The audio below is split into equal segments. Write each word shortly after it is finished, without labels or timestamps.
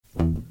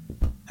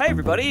Hi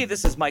everybody,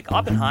 this is Mike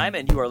Oppenheim,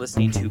 and you are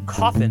listening to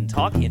Coffin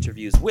Talk,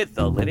 Interviews with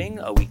the Living,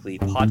 a weekly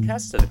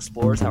podcast that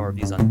explores how our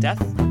views on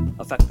death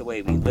affect the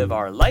way we live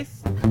our life.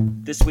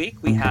 This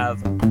week we have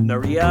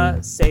Nahreya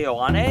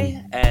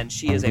Seoane, and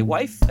she is a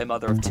wife, a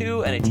mother of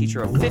two, and a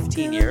teacher of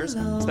 15 years,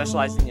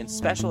 specializing in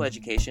special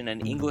education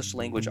and English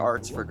language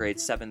arts for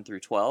grades 7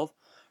 through 12.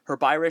 Her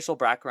biracial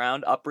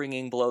background,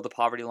 upbringing below the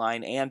poverty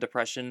line, and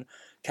depression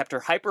kept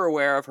her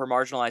hyper-aware of her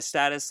marginalized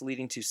status,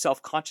 leading to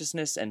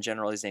self-consciousness and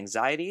generalized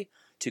anxiety.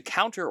 To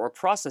counter or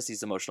process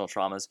these emotional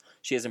traumas,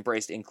 she has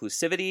embraced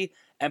inclusivity,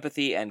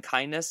 empathy, and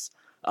kindness.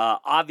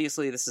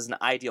 Obviously, this is an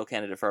ideal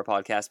candidate for our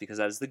podcast because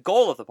that is the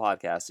goal of the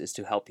podcast, is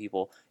to help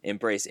people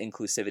embrace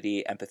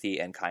inclusivity, empathy,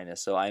 and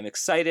kindness. So I'm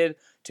excited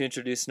to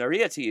introduce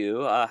Nahreya to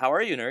you. How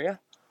are you, Nahreya?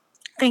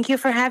 Thank you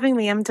for having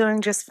me. I'm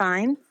doing just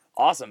fine.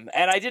 Awesome.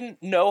 And I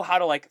didn't know how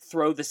to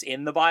throw this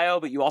in the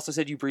bio, but you also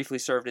said you briefly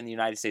served in the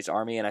United States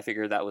Army, and I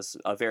figured that was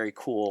a very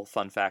cool,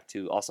 fun fact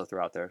to also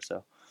throw out there.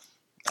 So.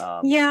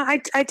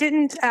 I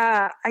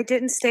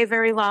didn't stay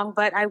very long,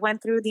 but I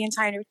went through the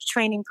entire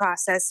training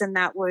process, and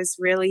that was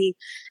really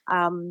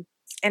an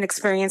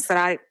experience that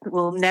I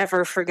will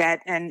never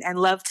forget, and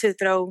love to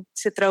throw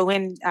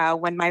in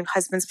when my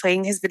husband's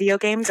playing his video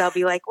games. I'll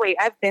be like, wait,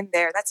 I've been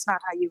there. That's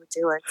not how you would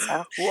do it.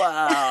 So.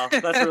 Wow,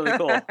 that's really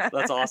cool.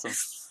 That's awesome.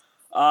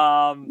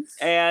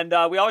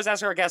 We always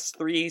ask our guests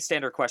 3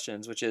 standard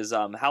questions, which is,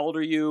 how old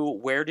are you,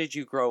 where did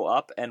you grow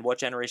up, and what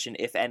generation,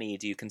 if any,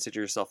 do you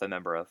consider yourself a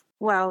member of?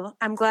 Well,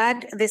 I'm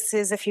glad this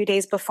is a few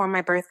days before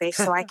my birthday,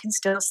 so I can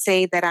still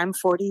say that I'm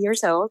 40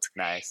 years old.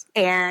 Nice.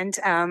 And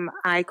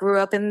I grew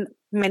up in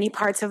many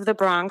parts of the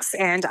Bronx,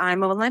 and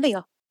I'm a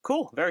millennial.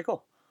 Cool. Very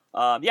cool.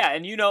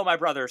 And you know my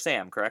brother,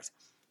 Sam, correct?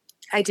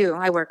 I do.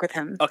 I work with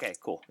him. Okay,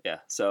 cool. Yeah.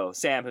 So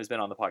Sam, who's been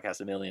on the podcast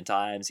a million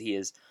times, he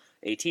is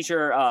a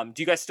teacher.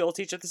 Do you guys still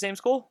teach at the same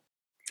school?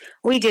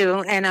 We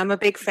do, and I'm a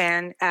big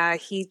fan.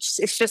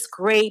 It's just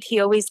great. He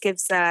always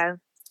gives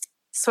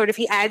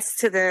he adds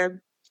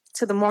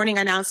to the morning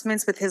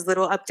announcements with his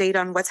little update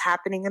on what's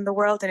happening in the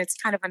world, and it's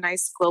kind of a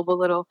nice global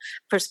little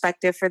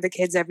perspective for the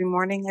kids every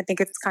morning. I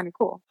think it's kind of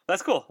cool.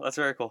 That's cool. That's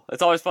very cool.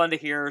 It's always fun to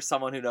hear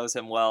someone who knows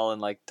him well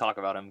and talk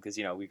about him because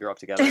we grew up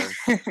together.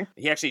 And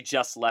he actually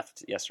just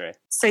left yesterday.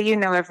 So you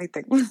know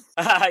everything.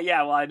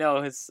 Yeah, well, I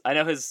know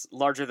his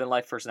larger than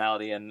life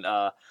personality and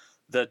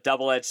the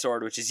double-edged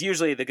sword, which is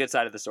usually the good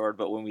side of the sword,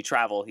 but when we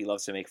travel, he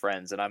loves to make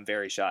friends, and I'm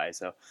very shy,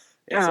 so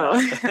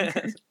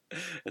it's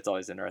it's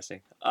always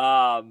interesting.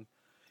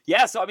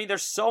 Yeah, so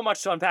there's so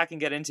much to unpack and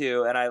get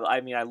into, and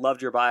I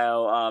loved your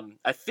bio.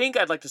 I think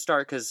I'd like to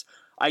start because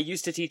I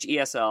used to teach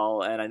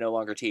ESL, and I no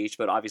longer teach,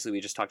 but obviously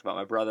we just talked about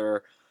my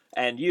brother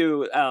and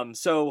you.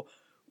 So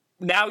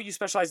now you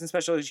specialize in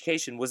special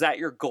education. Was that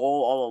your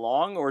goal all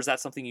along, or is that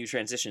something you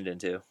transitioned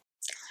into?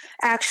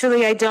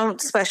 Actually, I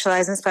don't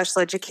specialize in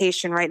special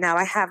education right now.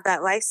 I have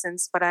that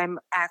license, but I'm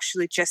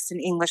actually just an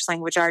English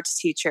language arts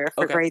teacher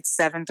for grades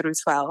 7 through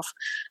 12.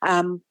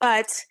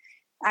 But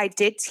I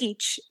did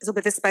teach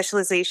with a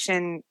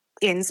specialization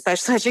in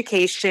special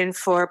education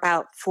for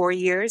about 4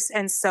 years.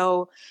 And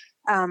so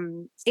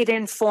it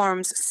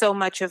informs so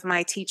much of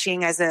my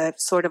teaching as a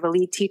sort of a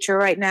lead teacher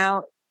right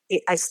now.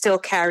 I still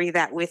carry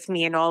that with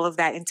me and all of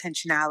that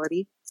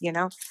intentionality,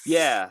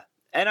 Yeah.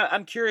 And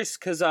I'm curious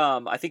because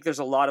I think there's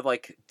a lot of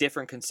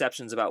different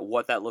conceptions about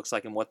what that looks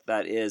like and what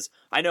that is.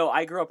 I know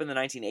I grew up in the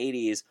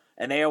 1980s,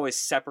 and they always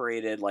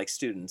separated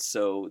students.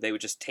 So they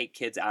would just take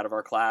kids out of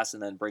our class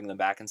and then bring them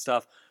back and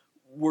stuff.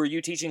 Were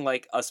you teaching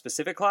a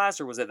specific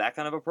class, or was it that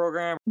kind of a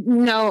program?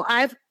 No,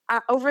 I've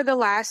over the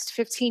last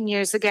 15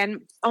 years, again,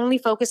 only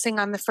focusing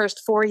on the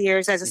first 4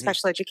 years as a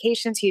special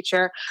education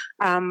teacher,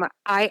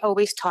 I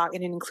always taught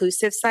in an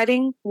inclusive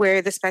setting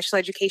where the special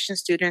education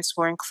students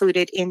were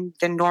included in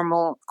the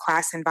normal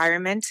class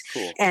environment.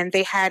 Cool. And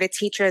they had a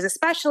teacher as a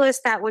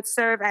specialist that would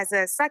serve as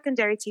a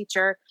secondary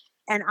teacher,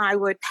 and I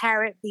would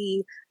parrot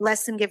the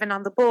lesson given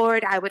on the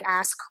board. I would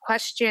ask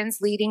questions,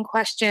 leading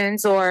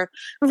questions, or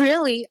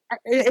really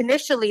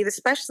initially,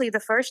 especially the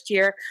first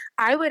year,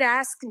 I would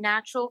ask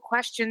natural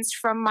questions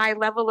from my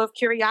level of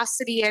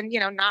curiosity and,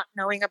 not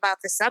knowing about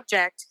the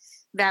subject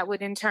that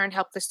would in turn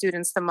help the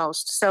students the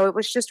most. So it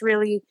was just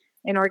really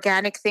an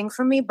organic thing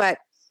for me, but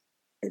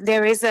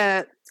there is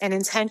an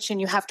intention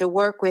you have to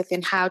work with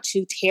in how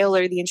to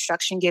tailor the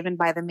instruction given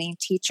by the main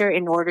teacher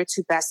in order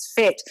to best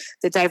fit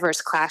the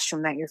diverse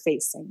classroom that you're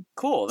facing.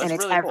 Cool. That's really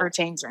cool. And it's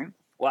ever-changing.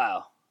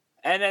 Wow.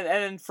 And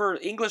then for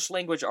English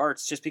language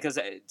arts, just because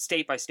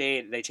state by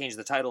state, they change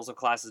the titles of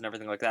classes and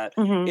everything like that.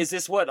 Mm-hmm. Is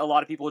this what a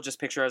lot of people just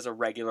picture as a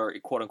regular,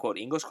 quote unquote,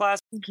 English class?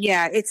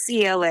 Yeah, it's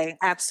ELA.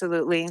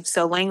 Absolutely.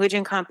 So language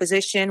and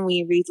composition,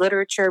 we read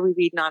literature, we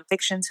read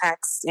nonfiction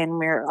texts, and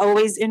we're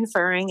always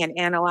inferring and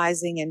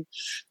analyzing and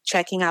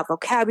checking out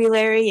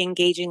vocabulary,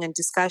 engaging in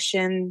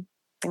discussion.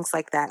 things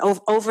like that.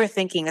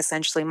 Overthinking,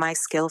 essentially, my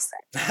skill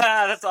set.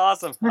 That's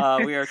awesome.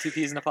 We are two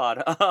peas in a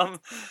pod.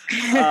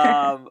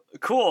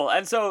 Cool.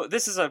 And so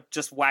this is a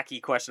just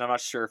wacky question. I'm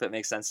not sure if it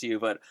makes sense to you,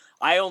 but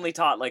I only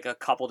taught like a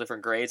couple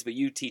different grades, but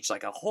you teach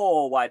like a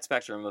whole wide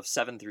spectrum of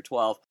 7 through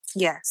 12.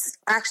 Yes.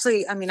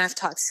 Actually, I mean, I've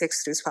taught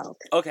 6 through 12.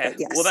 Okay.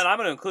 Yes. Well, then I'm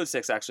going to include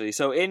 6 actually.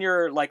 So in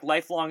your like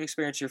lifelong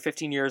experience, your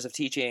 15 years of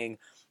teaching,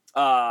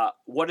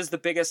 what is the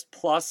biggest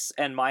plus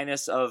and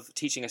minus of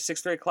teaching a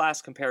 6th grade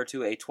class compared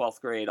to a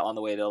 12th grade on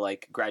the way to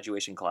like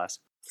graduation class?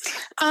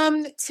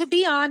 To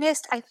be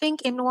honest, I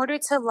think in order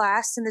to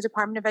last in the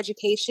Department of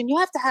Education, you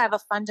have to have a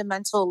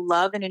fundamental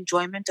love and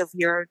enjoyment of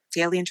your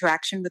daily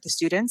interaction with the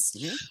students,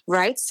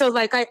 right? So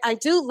like, I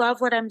do love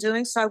what I'm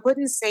doing. So I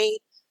wouldn't say,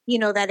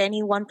 that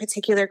any one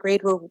particular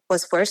grade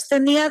was worse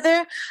than the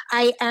other.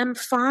 I am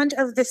fond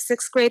of the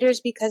 6th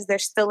graders because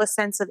there's still a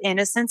sense of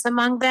innocence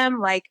among them.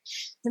 Like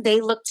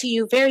they look to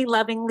you very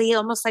lovingly,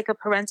 almost like a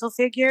parental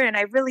figure. And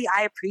I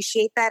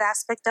appreciate that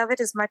aspect of it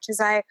as much as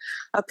I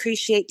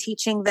appreciate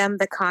teaching them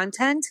the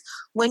content.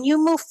 When you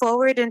move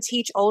forward and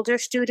teach older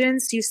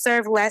students, you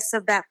serve less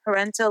of that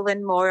parental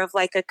and more of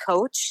like a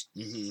coach.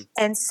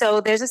 And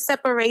so there's a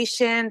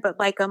separation, but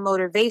like a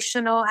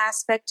motivational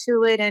aspect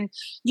to it. And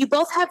you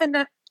both have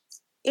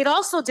it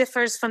also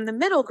differs from the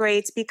middle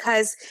grades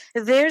because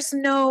there's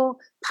no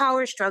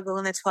power struggle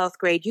in the 12th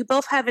grade. You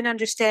both have an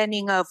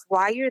understanding of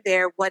why you're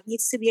there, what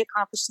needs to be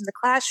accomplished in the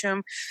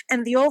classroom,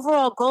 and the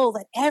overall goal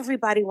that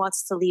everybody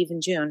wants to leave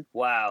in June.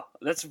 Wow.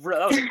 That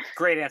was a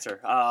great answer.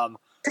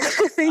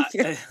 Thank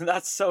you.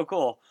 That's so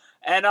cool.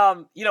 And,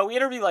 we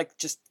interview like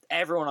just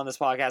everyone on this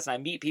podcast and I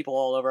meet people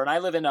all over and I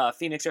live in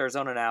Phoenix,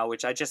 Arizona now,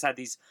 which I just had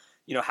these,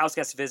 house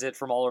guests visit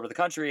from all over the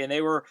country and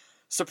they were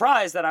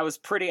surprised that I was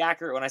pretty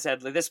accurate when I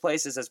said this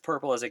place is as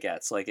purple as it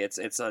gets. Like it's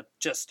a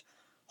just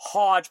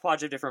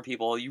hodgepodge of different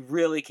people. You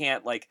really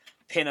can't like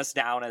pin us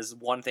down as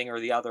one thing or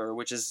the other,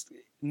 which is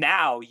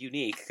now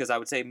unique because I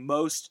would say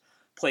most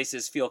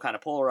places feel kind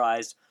of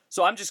polarized.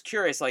 So I'm just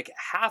curious, like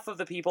half of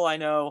the people I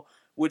know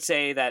would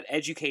say that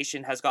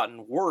education has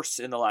gotten worse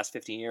in the last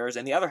 15 years,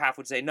 and the other half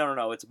would say,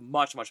 no, it's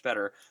much, much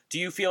better. Do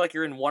you feel like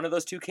you're in one of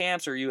those two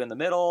camps, or are you in the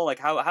middle? Like,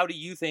 how do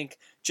you think,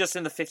 just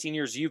in the 15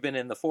 years you've been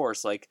in the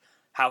force, like,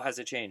 how has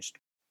it changed?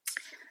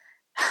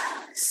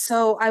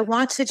 So I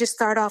want to just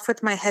start off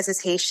with my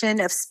hesitation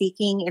of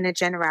speaking in a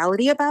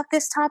generality about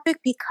this topic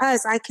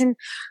because I can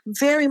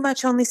very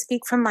much only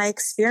speak from my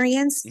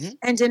experience.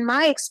 And in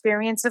my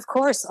experience, of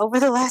course, over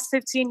the last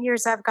 15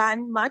 years, I've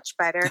gotten much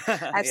better.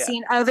 I've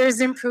seen others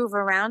improve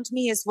around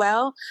me as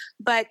well.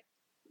 But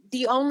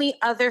the only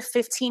other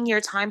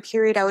 15-year time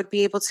period I would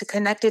be able to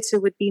connect it to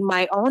would be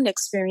my own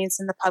experience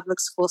in the public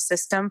school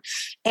system.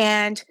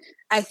 And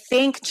I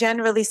think,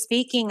 generally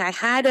speaking, I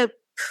had a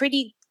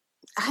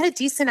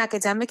decent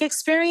academic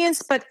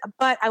experience, but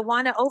I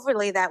want to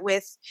overlay that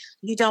with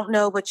you don't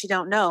know what you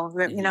don't know,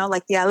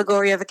 like the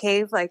allegory of a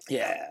cave. Like,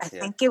 I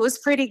think it was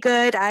pretty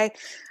good. I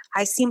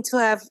seem to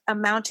have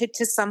amounted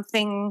to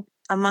something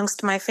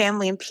amongst my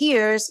family and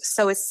peers,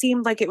 so it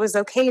seemed like it was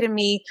okay to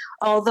me,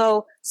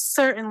 although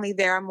certainly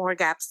there are more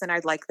gaps than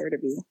I'd like there to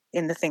be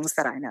in the things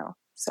that I know.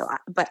 So,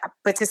 but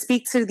to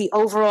speak to the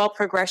overall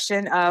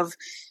progression of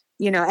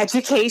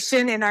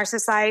education in our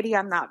society,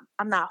 I'm not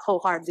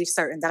wholeheartedly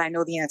certain that I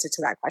know the answer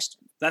to that question.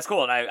 That's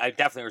cool. And I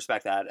definitely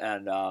respect that.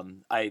 And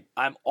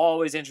I'm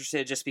always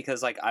interested just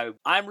because like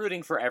I'm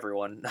rooting for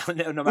everyone,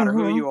 no matter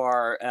who you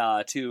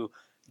are, to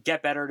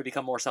get better, to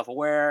become more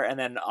self-aware. And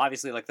then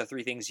obviously like the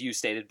 3 things you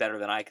stated better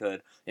than I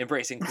could: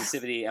 embrace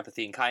inclusivity,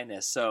 empathy, and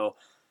kindness. So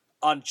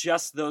on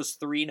just those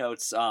 3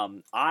 notes,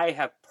 I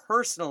have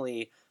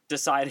personally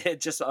decided,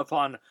 just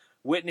upon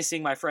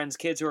witnessing my friends'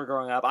 kids who are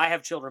growing up. I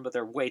have children, but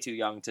they're way too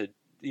young to,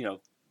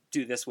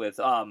 do this with.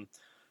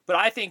 But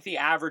I think the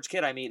average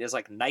kid I meet is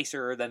like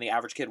nicer than the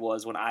average kid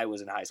was when I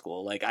was in high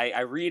school. Like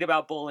I read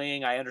about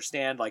bullying, I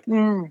understand like,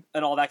 and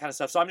all that kind of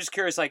stuff. So I'm just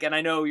curious, like, and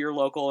I know you're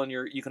local and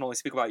you can only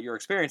speak about your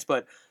experience,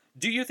 but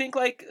do you think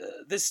like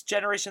this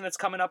generation that's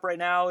coming up right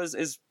now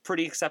is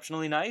pretty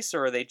exceptionally nice,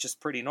 or are they just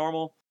pretty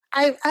normal?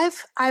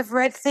 I've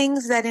read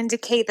things that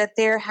indicate that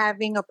they're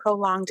having a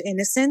prolonged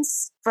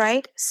innocence,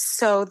 right?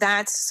 So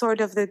that's sort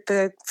of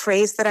the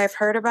phrase that I've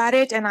heard about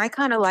it. And I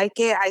kind of like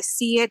it. I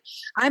see it.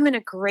 I'm in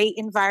a great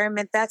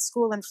environment. That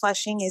school in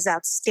Flushing is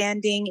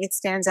outstanding. It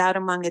stands out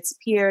among its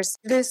peers.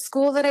 The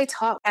school that I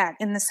taught at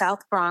in the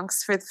South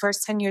Bronx for the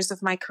first 10 years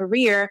of my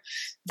career,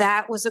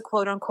 that was a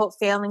quote unquote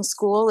failing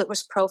school. It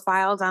was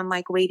profiled on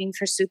like Waiting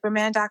for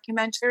Superman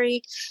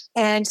documentary.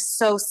 And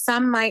so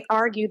some might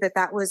argue that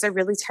that was a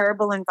really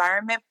terrible environment,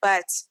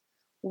 but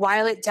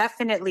while it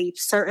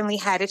certainly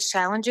had its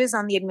challenges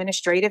on the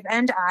administrative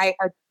end, I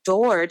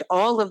adored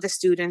all of the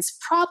students,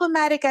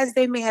 problematic as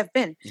they may have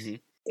been.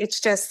 It's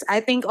just,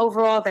 I think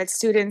overall that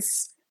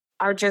students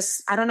are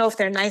just, I don't know if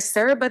they're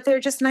nicer, but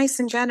they're just nice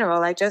in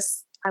general.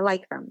 I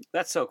like them.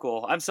 That's so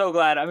cool. I'm so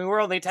glad. I mean,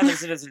 we're only 10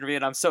 minutes into this interview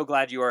and I'm so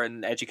glad you are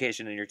in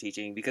education and you're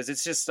teaching, because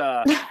it's just,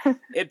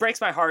 it breaks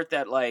my heart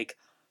that like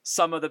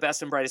some of the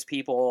best and brightest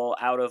people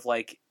out of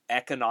like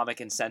economic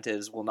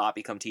incentives will not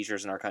become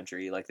teachers in our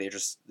country. Like they're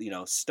just,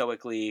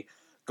 stoically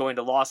going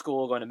to law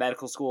school, going to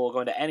medical school,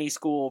 going to any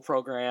school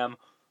program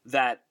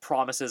that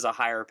promises a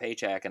higher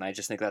paycheck. And I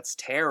just think that's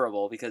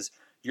terrible because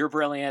you're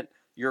brilliant,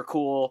 you're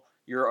cool,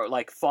 you're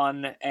like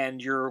fun,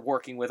 and you're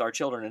working with our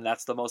children. And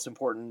that's the most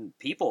important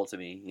people to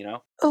me,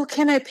 Oh,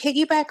 can I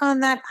piggyback on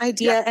that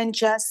idea Yeah. and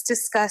just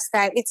discuss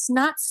that? It's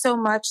not so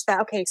much that,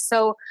 okay,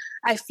 so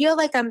I feel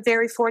like I'm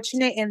very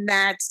fortunate in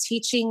that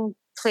teaching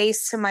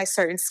plays to my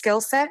certain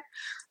skill set,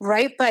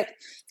 right? But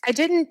I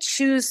didn't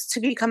choose to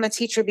become a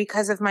teacher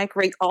because of my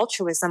great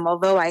altruism,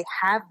 although I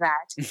have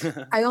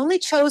that. I only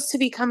chose to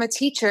become a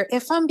teacher,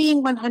 if I'm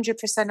being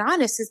 100%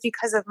 honest, is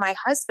because of my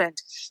husband.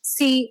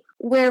 See,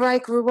 where I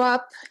grew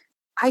up,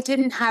 I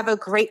didn't have a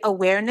great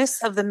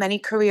awareness of the many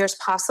careers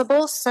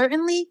possible.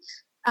 Certainly,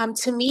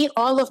 to me,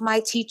 all of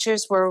my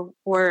teachers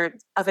were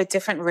of a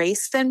different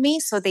race than me,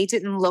 so they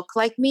didn't look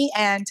like me.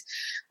 And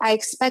I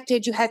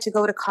expected you had to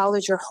go to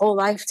college your whole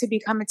life to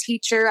become a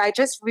teacher. I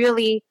just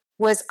really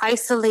was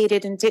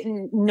isolated and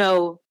didn't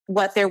know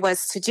what there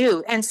was to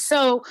do. And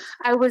so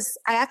I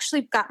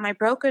actually got my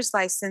broker's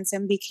license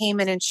and became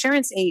an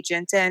insurance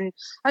agent, and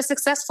a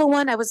successful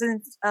one. I was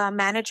a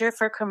manager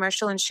for a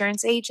commercial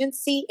insurance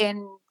agency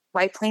in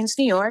White Plains,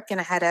 New York,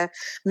 and I had $1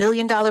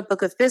 million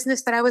book of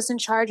business that I was in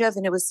charge of,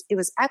 and it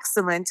was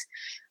excellent.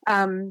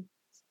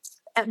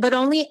 But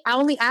only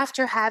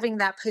after having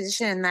that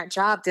position, that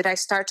job, did I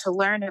start to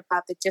learn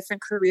about the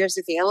different careers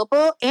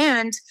available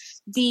and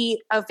the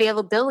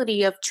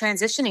availability of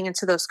transitioning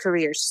into those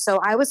careers. So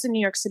I was a New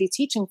York City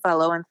teaching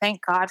fellow, and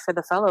thank God for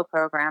the fellow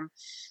program.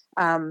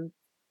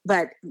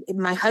 But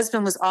my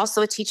husband was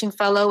also a teaching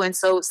fellow. And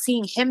so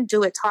seeing him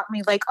do it taught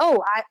me like,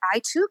 oh,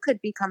 I too could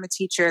become a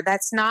teacher.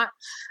 That's not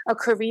a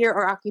career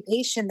or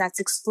occupation that's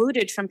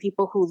excluded from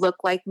people who look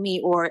like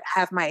me or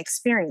have my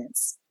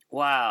experience.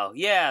 Wow.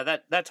 Yeah,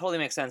 that totally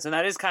makes sense. And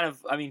that is kind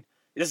of,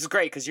 this is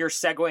great because you're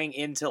segueing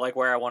into like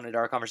where I wanted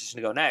our conversation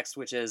to go next,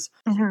 which is,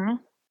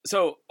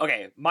 so,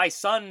 okay, my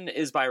son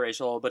is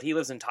biracial, but he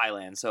lives in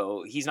Thailand,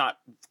 so he's not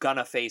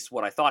gonna face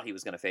what I thought he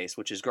was gonna face,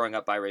 which is growing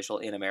up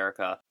biracial in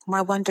America.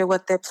 I wonder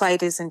what their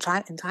plight is in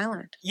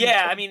Thailand.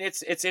 Yeah,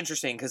 it's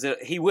interesting because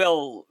he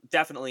will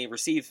definitely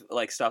receive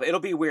like stuff.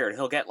 It'll be weird.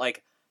 He'll get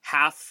like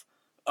half,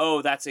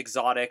 oh, that's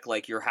exotic,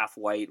 like you're half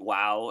white,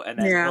 wow, and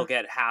then he'll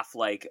get half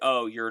like,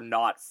 oh, you're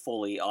not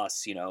fully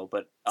us,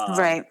 but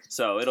right.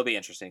 So it'll be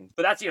interesting.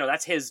 But that's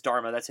that's his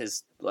dharma, that's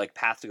his like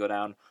path to go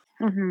down.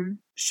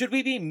 Should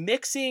we be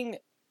mixing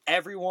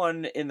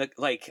everyone in the,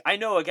 like, I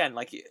know again,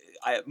 like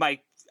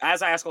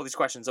as I ask all these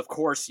questions, of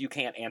course you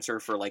can't answer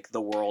for like the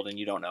world and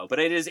you don't know, but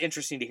it is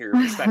interesting to hear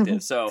your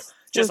perspective. So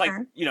just like,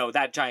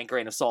 that giant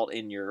grain of salt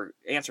in your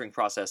answering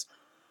process.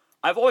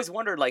 I've always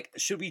wondered, like,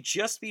 should we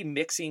just be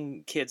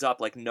mixing kids up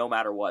like no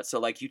matter what?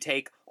 So like you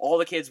take all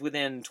the kids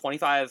within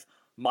 25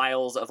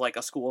 miles of like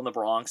a school in the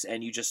Bronx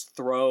and you just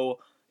throw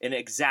an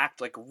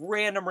exact like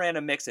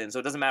random mix in, so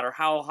it doesn't matter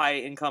how high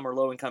income or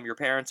low income your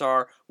parents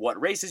are,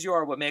 what races you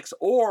are, what mix?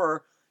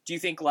 Or do you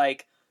think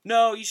like,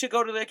 no, you should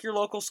go to like your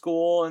local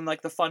school and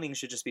like the funding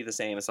should just be the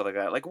same and stuff like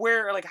that?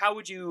 Like how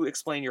would you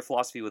explain your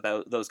philosophy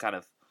without those kind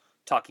of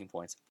talking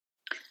points?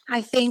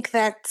 I think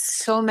that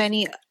so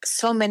many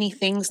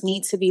things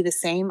need to be the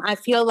same. I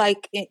feel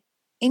like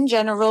in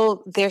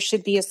general there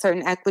should be a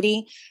certain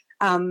equity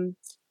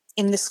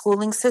in the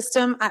schooling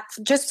system.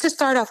 Just to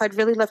start off, I'd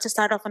really love to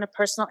start off on a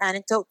personal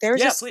anecdote.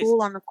 There's a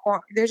school on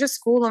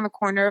the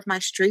corner of my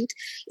street.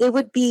 It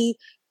would be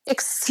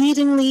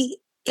exceedingly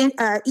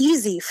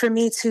easy for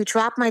me to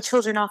drop my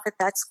children off at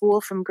that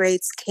school from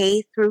grades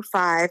K through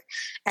 5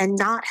 and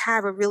not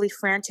have a really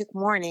frantic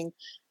morning.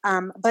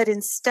 But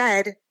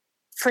instead,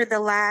 for the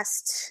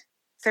last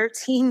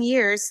 13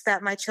 years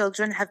that my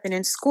children have been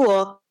in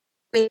school,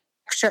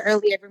 extra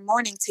early every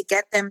morning to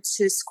get them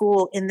to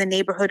school in the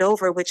neighborhood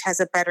over, which has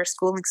a better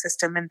schooling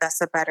system and thus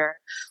a better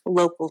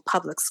local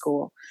public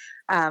school.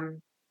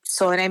 And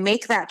I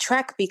make that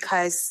trek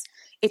because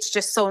it's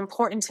just so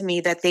important to me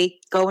that they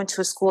go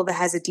into a school that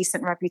has a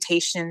decent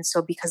reputation.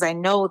 So because I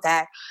know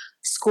that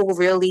school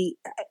really,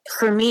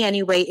 for me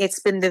anyway, it's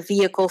been the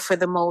vehicle for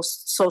the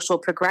most social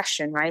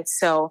progression, right?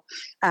 So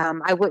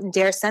I wouldn't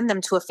dare send them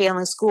to a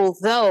failing school,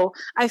 though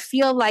I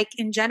feel like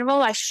in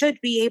general, I should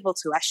be able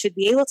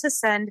to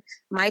send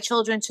my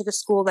children to the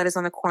school that is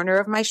on the corner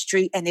of my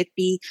street and it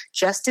be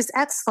just as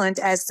excellent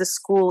as the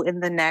school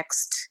in the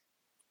next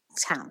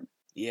town.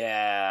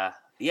 Yeah.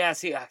 Yeah,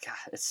 see, God,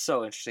 it's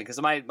so interesting because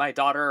my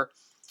daughter,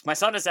 my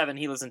son is 7,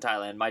 he lives in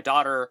Thailand. My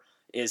daughter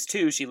is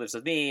 2, she lives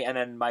with me, and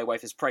then my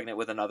wife is pregnant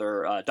with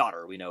another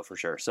daughter, we know for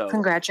sure. So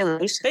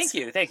congratulations. Thank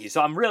you.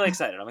 So I'm really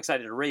excited. I'm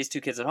excited to raise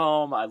 2 kids at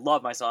home. I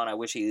love my son. I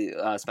wish he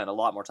spent a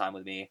lot more time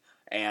with me.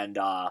 And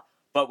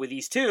but with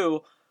these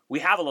 2, we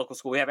have a local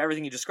school, we have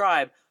everything you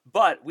described,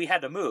 but we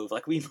had to move.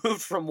 Like, we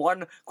moved from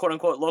one quote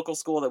unquote local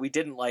school that we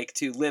didn't like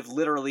to live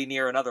literally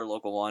near another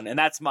local one. And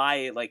that's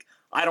my, like,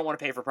 I don't want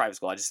to pay for private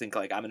school. I just think,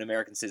 like, I'm an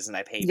American citizen.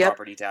 I pay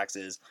property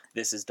taxes.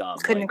 This is dumb.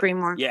 Couldn't agree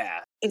more.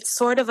 Yeah. It's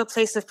sort of a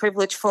place of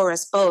privilege for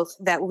us both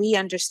that we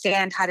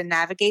understand how to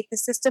navigate the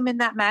system in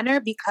that manner,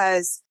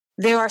 because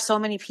there are so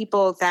many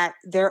people that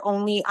their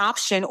only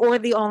option, or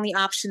the only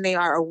option they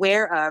are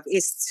aware of,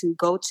 is to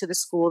go to the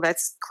school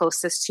that's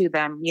closest to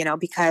them, you know,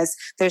 because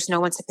there's no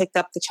one to pick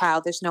up the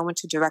child. There's no one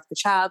to direct the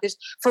child. There's,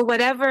 for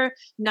whatever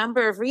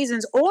number of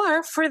reasons,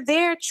 or for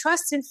their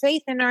trust and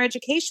faith in our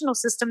educational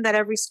system that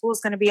every school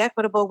is going to be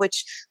equitable,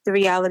 which the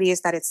reality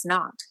is that it's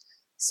not.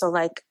 So,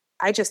 like,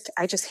 I just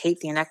hate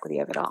the inequity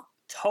of it all.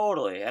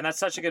 Totally. And that's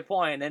such a good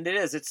point. And it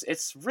is,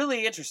 it's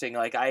really interesting.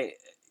 Like,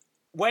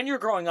 when you're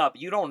growing up,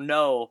 you don't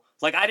know,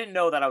 like, I didn't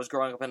know that I was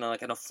growing up in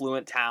like an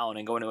affluent town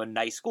and going to a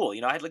nice school.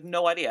 You know, I had like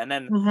no idea. And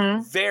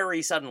then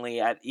very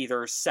suddenly at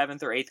either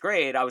 7th or 8th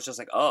grade, I was just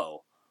like,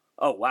 oh,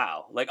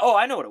 wow. Like, oh,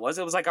 I know what it was.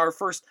 It was like our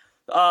first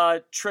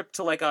trip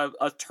to like a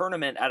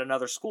tournament at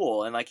another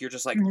school. And like, you're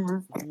just like,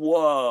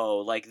 whoa,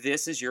 like,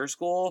 this is your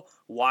school?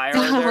 Why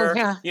are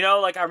there, you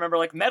know, like, I remember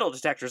like metal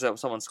detectors at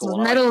someone's school.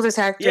 Metal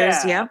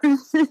detectors, yeah.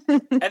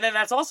 And then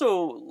that's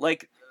also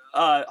like,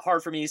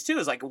 hard for me too,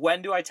 is like,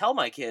 when do I tell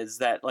my kids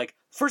that, like,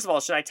 first of all,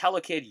 should I tell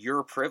a kid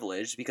you're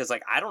privileged? Because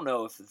like, I don't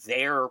know if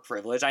they're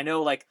privileged. I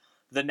know like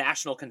the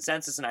national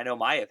consensus and I know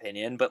my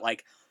opinion, but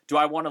like, do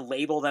I want to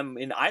label them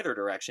in either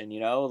direction?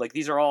 You know, like,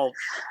 these are all.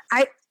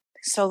 I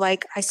feel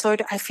like I'm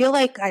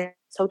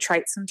so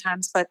trite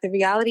sometimes, but the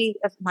reality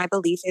of my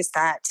belief is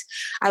that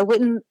I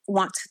wouldn't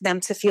want them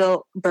to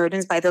feel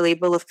burdened by the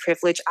label of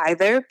privilege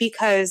either,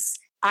 because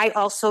I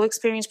also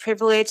experience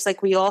privilege.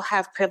 Like, we all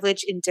have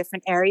privilege in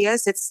different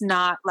areas. It's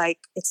not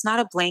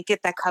a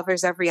blanket that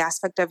covers every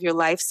aspect of your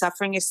life.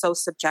 Suffering is so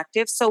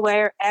subjective. So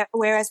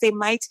whereas they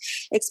might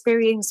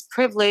experience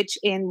privilege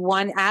in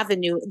one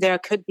avenue, there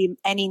could be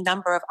any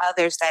number of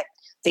others that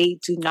they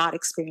do not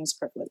experience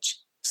privilege.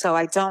 So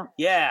I don't,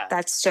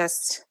 that's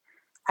just,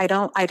 I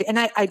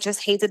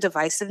just hate the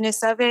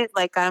divisiveness of it.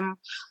 Like, I'm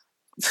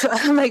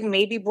like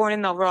maybe born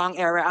in the wrong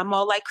era. I'm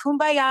all like,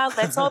 kumbaya,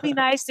 let's all be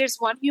nice. There's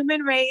one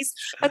human race.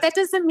 But that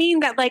doesn't mean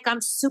that like I'm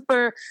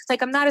super,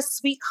 like, I'm not a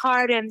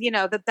sweetheart and, you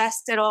know, the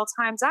best at all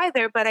times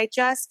either. But I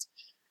just,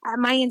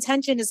 my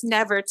intention is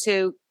never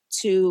to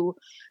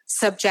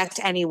subject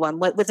anyone.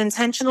 With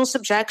intentional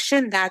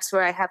subjection, that's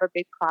where I have a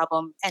big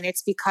problem. And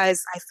it's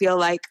because I feel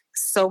like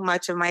so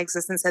much of my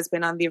existence has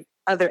been on the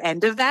other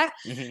end of that.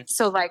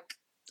 So like,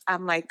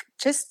 I'm like,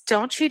 just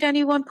don't treat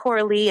anyone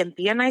poorly and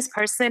be a nice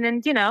person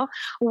and, you know,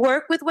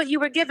 work with what you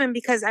were given,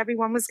 because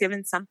everyone was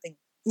given something,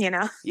 you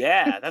know?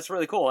 Yeah, that's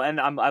really cool.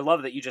 And I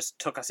love that you just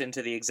took us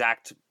into the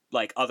exact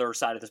like other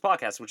side of this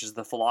podcast, which is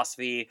the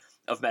philosophy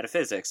of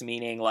metaphysics,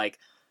 meaning like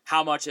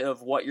how much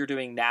of what you're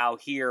doing now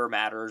here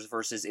matters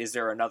versus is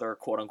there another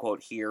quote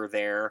unquote here,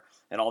 there,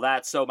 and all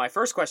that. So my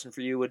first question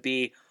for you would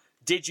be,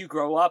 did you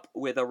grow up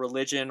with a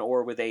religion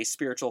or with a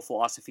spiritual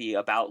philosophy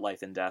about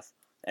life and death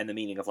and the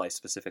meaning of life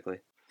specifically?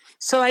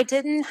 So I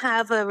didn't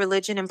have a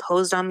religion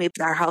imposed on me.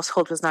 Our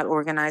household was not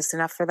organized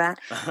enough for that.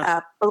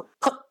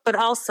 But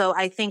also,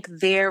 I think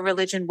their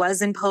religion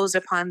was imposed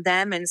upon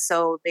them. And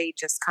so they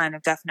just kind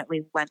of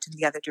definitely went in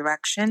the other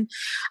direction.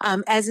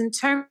 As in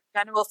terms of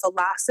general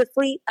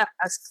philosophy,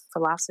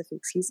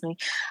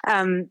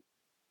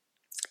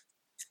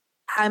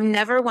 I'm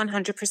never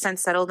 100%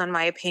 settled on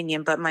my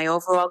opinion, but my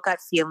overall gut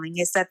feeling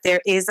is that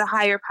there is a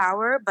higher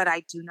power, but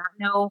I do not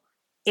know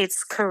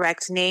its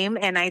correct name.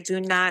 And I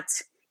do not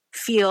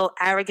feel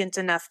arrogant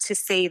enough to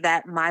say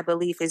that my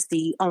belief is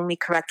the only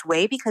correct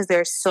way, because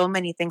there's so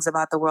many things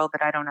about the world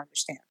that I don't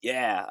understand.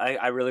 Yeah,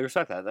 I really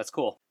respect that. That's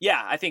cool.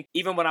 Yeah, I think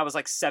even when I was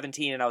like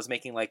 17 and I was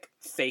making like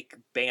fake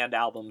band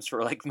albums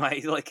for like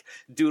my like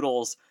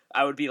doodles,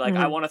 I would be like,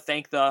 I want to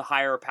thank the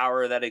higher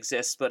power that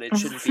exists, but it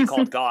shouldn't be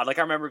called God. Like,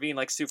 I remember being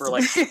like super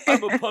like,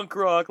 I'm a punk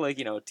rock, like,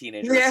 you know,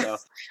 teenager. Yeah, so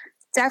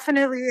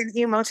definitely an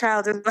emo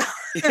child as well.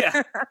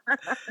 Yeah.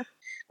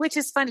 Which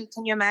is funny.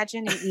 Can you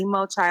imagine an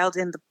emo child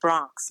in the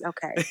Bronx?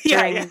 Okay.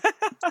 Yeah.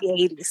 The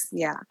 80s.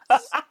 Yeah.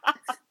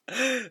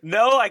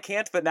 No, I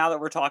can't. But now that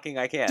we're talking,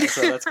 I can.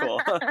 So that's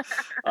cool.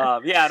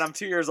 Yeah. And I'm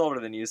 2 years older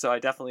than you. So I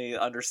definitely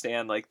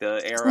understand like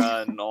the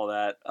era and all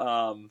that.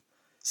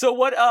 So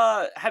what,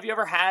 have you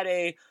ever had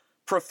a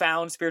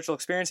profound spiritual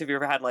experience? Have you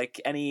ever had like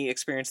any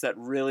experience that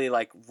really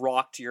like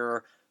rocked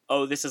your,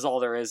 oh, this is all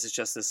there is. It's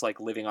just this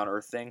like living on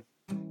earth thing?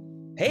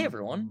 Hey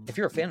everyone, if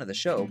you're a fan of the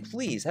show,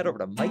 please head over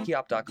to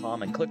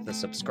mikeyop.com and click the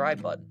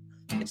subscribe button.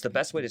 It's the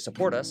best way to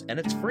support us, and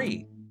it's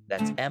free.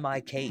 That's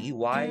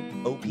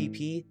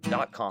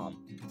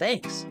MIKEYOPP.com.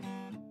 Thanks.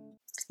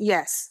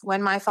 Yes,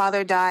 when my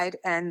father died,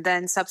 and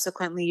then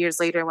subsequently years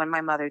later when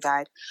my mother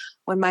died.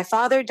 When my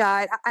father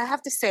died, I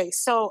have to say,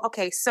 so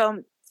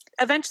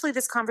eventually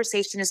this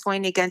conversation is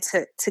going to get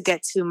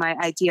to my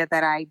idea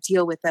that I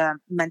deal with a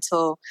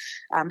mental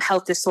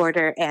health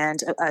disorder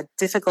and a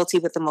difficulty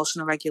with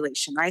emotional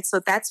regulation, right?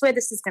 So that's where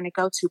this is going to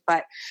go to.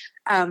 But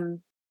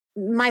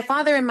my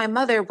father and my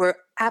mother were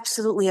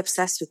absolutely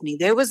obsessed with me.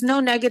 There was no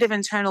negative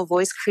internal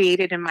voice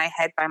created in my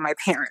head by my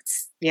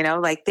parents.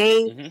 Like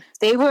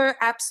they were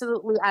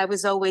absolutely, I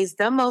was always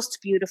the most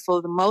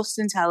beautiful, the most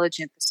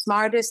intelligent, the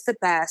smartest, the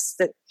best,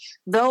 that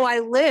though I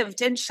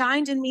lived and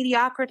shined in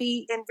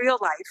mediocrity in real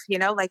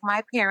life, like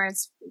my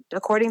parents,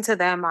 according to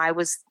them, I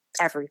was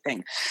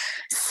everything.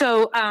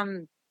 So,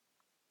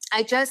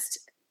 I just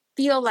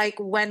feel like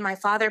when my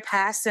father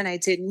passed and I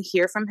didn't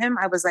hear from him,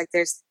 I was like,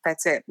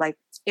 that's it. Like,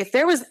 if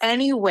there was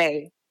any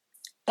way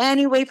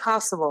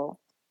possible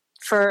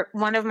for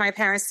one of my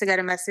parents to get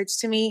a message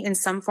to me in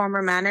some form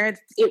or manner,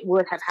 it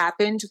would have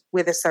happened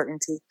with a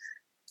certainty.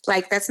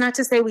 Like, that's not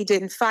to say we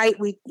didn't fight.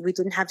 We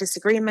didn't have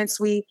disagreements.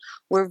 We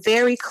were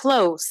very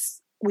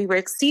close. We were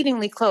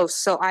exceedingly close.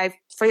 So I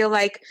feel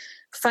like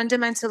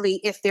fundamentally,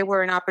 if there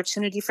were an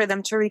opportunity for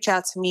them to reach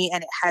out to me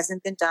and it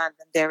hasn't been done,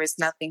 then there is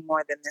nothing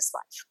more than this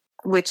life,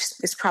 which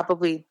is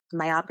probably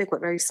myopic, but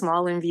very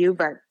small in view,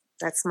 but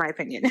that's my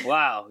opinion.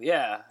 Wow.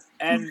 Yeah.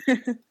 And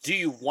do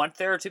you want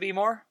there to be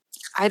more?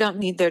 I don't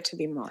need there to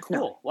be more. Cool.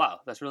 No. Wow.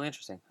 That's really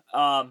interesting.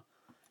 And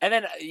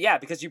then, yeah,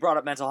 because you brought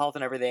up mental health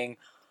and everything,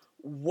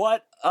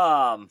 what,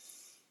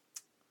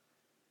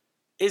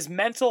 is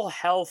mental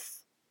health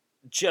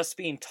just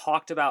being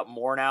talked about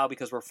more now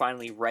because we're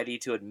finally ready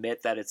to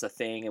admit that it's a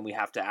thing and we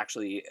have to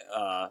actually,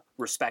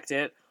 respect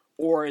it?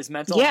 Or is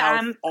mental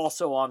health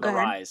also on the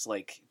rise?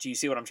 Like, do you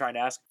see what I'm trying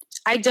to ask?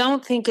 I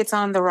don't think it's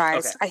on the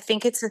rise. Okay. I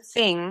think it's a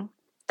thing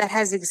that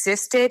has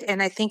existed,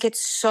 and I think it's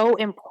so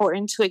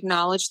important to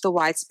acknowledge the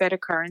widespread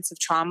occurrence of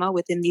trauma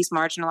within these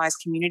marginalized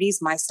communities,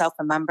 myself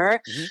a member.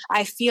 Mm-hmm.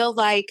 I feel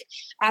like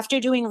after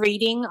doing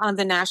reading on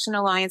the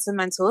National Alliance on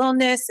Mental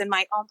Illness and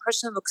my own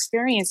personal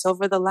experience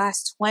over the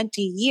last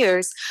 20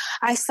 years,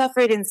 I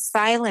suffered in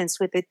silence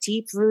with a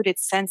deep-rooted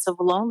sense of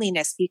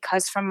loneliness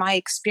because from my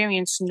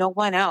experience, no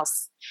one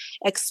else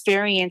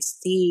experienced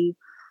the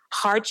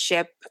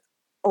hardship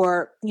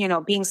or,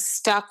 being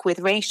stuck with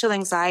racial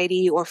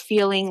anxiety or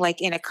feeling like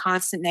in a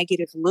constant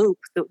negative loop.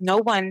 No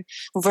one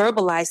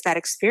verbalized that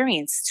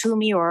experience to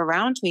me or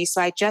around me.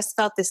 So I just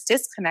felt this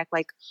disconnect,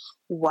 like,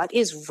 what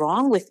is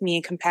wrong with me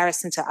in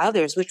comparison to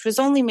others, which was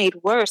only made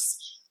worse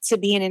to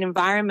be in an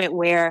environment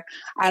where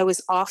I was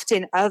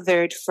often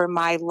othered for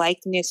my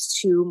likeness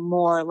to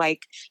more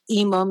like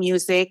emo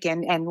music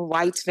and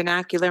white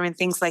vernacular and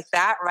things like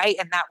that, right?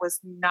 And that was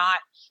not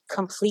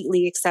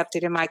completely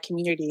accepted in my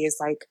community as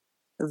like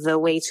the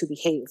way to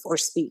behave or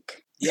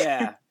speak.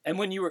 Yeah. And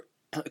when you were,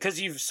 because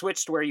you've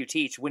switched where you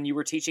teach, when you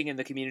were teaching in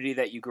the community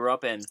that you grew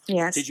up in,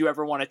 yes. Did you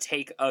ever want to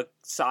take a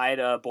side,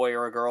 a boy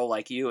or a girl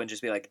like you, and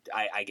just be like,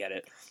 I get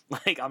it.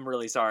 Like, I'm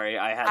really sorry.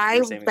 I had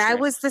the same experience. I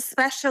was the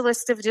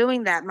specialist of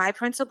doing that. My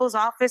principal's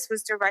office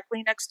was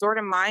directly next door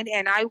to mine,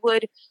 and I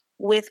would,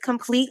 with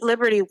complete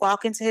liberty,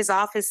 walk into his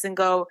office and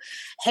go,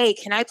 hey,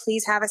 can I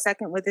please have a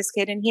second with this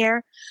kid in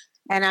here?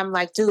 And I'm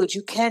like, dude,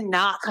 you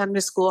cannot come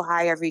to school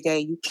high every day.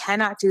 You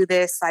cannot do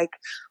this. Like,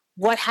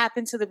 what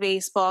happened to the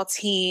baseball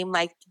team?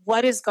 Like,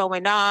 what is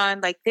going on?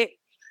 Like,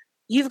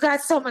 you've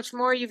got so much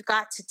more you've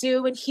got to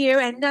do in here,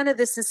 and none of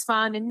this is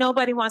fun, and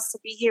nobody wants to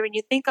be here. And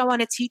you think I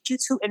want to teach you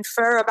to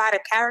infer about a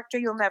character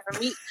you'll never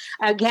meet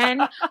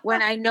again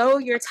when I know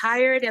you're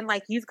tired and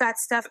like you've got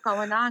stuff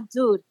going on,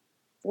 dude.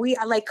 We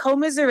like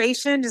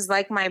commiseration is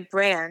like my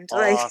brand.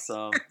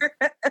 Awesome.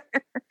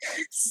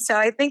 So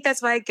I think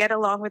that's why I get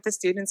along with the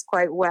students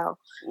quite well.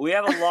 We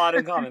have a lot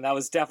in common. That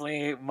was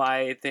definitely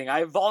my thing.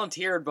 I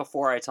volunteered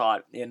before I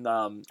taught in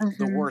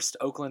the worst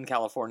Oakland,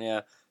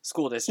 California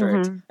school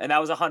district. Mm-hmm. And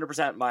that was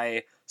 100%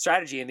 my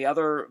strategy. And the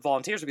other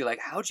volunteers would be like,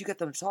 how'd you get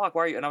them to talk?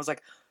 Why are you? And I was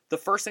like, the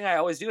first thing I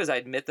always do is I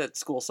admit that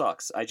school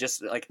sucks. I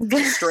just like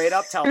straight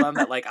up tell them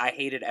that like I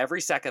hated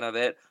every second of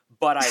it,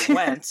 but I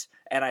went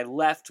and I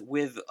left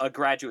with a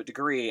graduate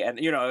degree and,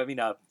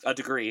 a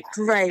degree.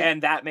 Right.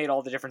 And that made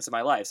all the difference in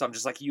my life. So I'm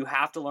just like, you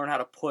have to learn how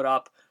to put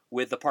up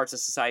with the parts of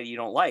society you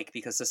don't like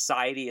because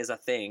society is a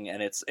thing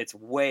and it's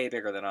way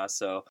bigger than us.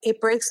 So it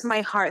breaks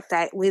my heart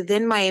that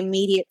within my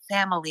immediate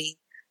family,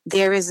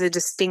 there is a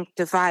distinct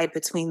divide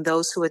between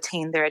those who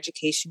attained their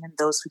education and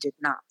those who did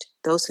not.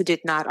 Those who did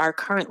not are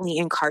currently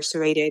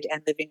incarcerated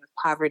and living with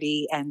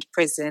poverty and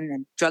prison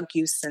and drug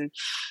use and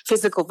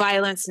physical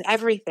violence and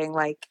everything.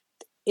 Like,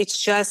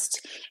 it's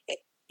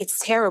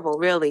terrible,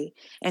 really.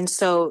 And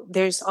so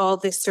there's all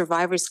this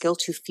survivor's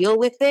guilt to feel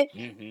with it.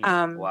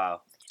 Mm-hmm.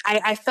 Wow.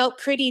 I felt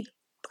pretty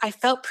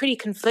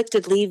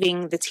conflicted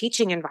leaving the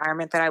teaching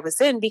environment that I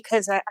was in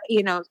because,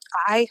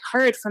 I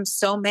heard from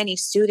so many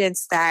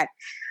students that,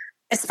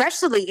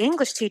 especially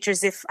English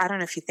teachers, I don't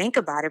know if you think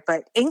about it,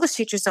 but English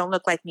teachers don't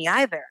look like me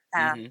either.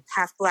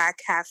 Half Black,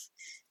 half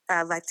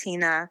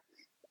Latina,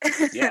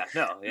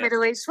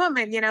 middle-aged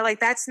woman, like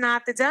that's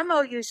not the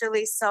demo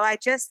usually. So I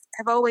just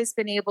have always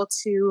been able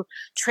to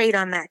trade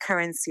on that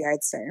currency,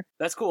 I'd say.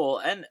 That's cool.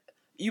 And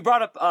you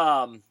brought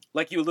up,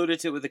 like you alluded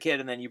to with the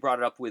kid, and then you brought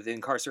it up with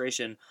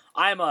incarceration.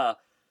 I'm a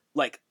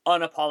like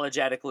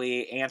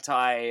unapologetically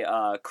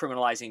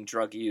anti-criminalizing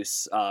drug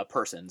use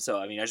person. So,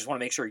 I mean, I just want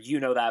to make sure you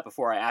know that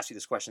before I ask you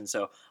this question.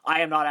 So I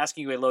am not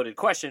asking you a loaded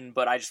question,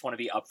 but I just want to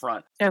be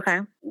upfront.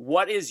 Okay.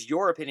 What is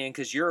your opinion?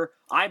 Because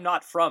I'm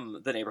not from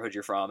the neighborhood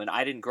you're from, and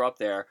I didn't grow up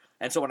there.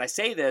 And so when I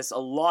say this, a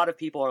lot of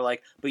people are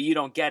like, but you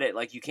don't get it.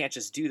 Like, you can't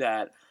just do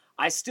that.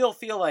 I still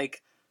feel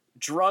like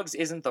drugs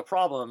isn't the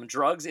problem.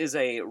 Drugs is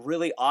a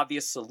really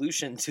obvious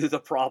solution to the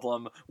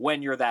problem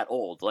when you're that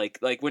old, like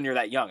when you're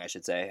that young, I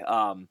should say.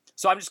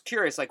 So I'm just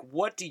curious, like,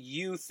 what do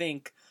you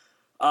think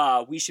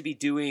we should be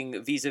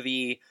doing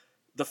vis-a-vis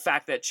the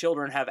fact that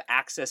children have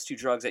access to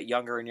drugs at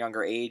younger and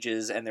younger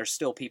ages, and there's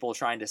still people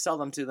trying to sell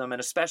them to them, and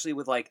especially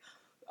with like,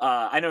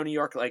 I know New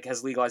York like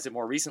has legalized it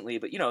more recently,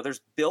 but you know,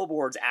 there's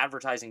billboards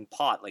advertising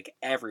pot like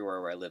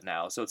everywhere where I live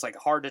now, so it's like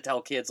hard to tell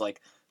kids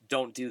like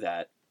don't do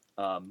that.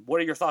 What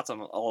are your thoughts on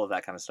all of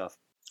that kind of stuff?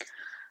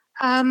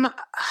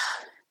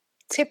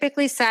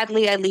 Typically,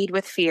 sadly, I lead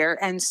with fear.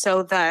 And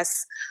so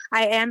thus,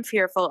 I am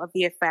fearful of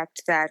the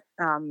effect that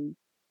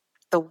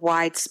the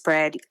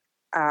widespread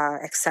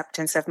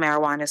acceptance of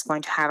marijuana is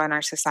going to have on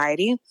our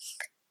society.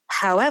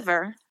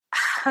 However,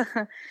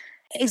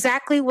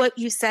 exactly what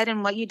you said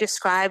and what you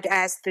described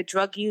as the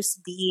drug use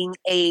being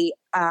a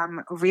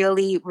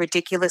really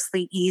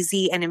ridiculously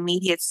easy and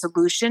immediate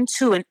solution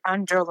to an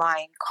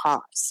underlying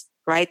cause.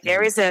 Right.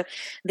 Mm-hmm.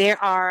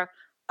 There are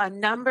a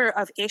number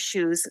of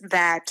issues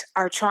that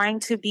are trying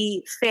to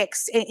be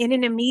fixed in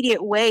an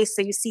immediate way.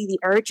 So you see the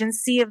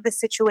urgency of the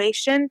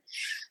situation.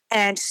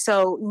 And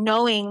so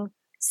knowing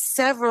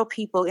several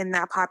people in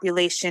that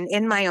population,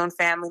 in my own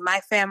family,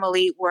 my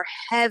family were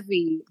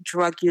heavy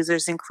drug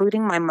users,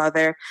 including my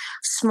mother,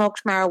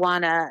 smoked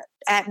marijuana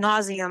ad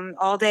nauseum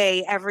all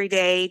day, every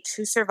day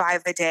to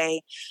survive the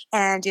day.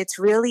 And it's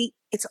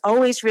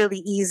always really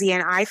easy.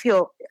 And I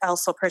feel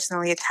also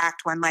personally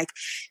attacked when like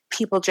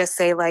people just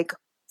say like,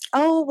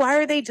 oh, why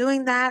are they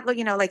doing that? Like,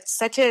 you know, like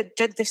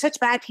they're such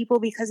bad people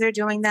because they're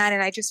doing that.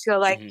 And I just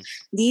feel like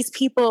these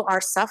people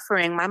are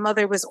suffering. My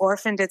mother was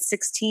orphaned at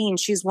 16.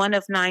 She's one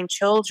of 9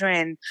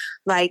 children.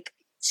 Like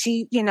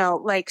she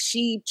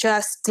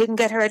just didn't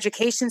get her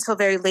education till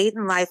very late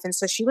in life. And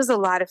so she was a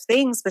lot of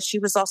things, but she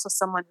was also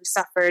someone who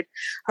suffered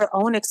her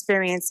own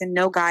experience and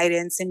no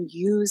guidance and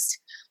used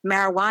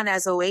marijuana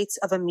as a way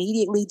of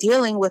immediately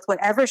dealing with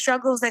whatever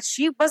struggles that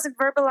she wasn't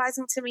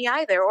verbalizing to me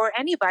either, or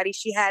anybody.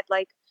 She had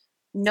like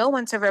no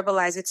one to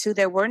verbalize it to.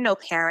 There were no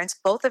parents.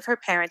 Both of her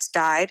parents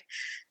died.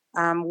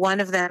 One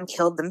of them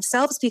killed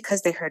themselves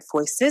because they heard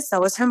voices. That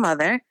was her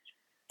mother.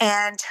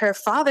 And her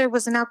father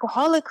was an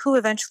alcoholic who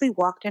eventually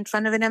walked in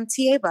front of an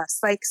MTA bus.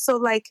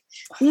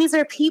 These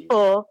are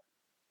people.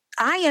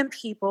 I am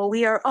people.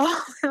 We are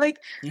all like,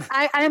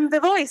 I am the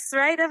voice,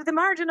 right, of the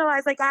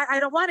marginalized. Like, I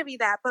don't want to be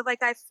that. But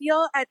like, I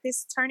feel at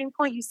this turning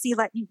point, you see,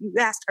 like you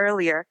asked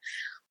earlier,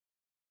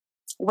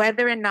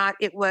 whether or not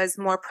it was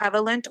more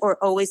prevalent or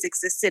always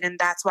existed, and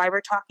that's why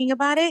we're talking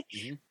about it.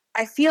 Mm-hmm.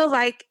 I feel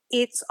like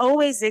it's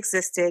always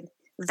existed.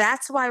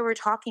 That's why we're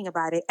talking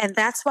about it. And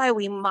that's why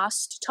we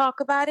must talk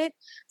about it,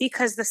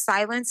 because the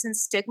silence and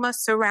stigma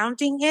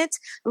surrounding it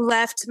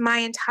left my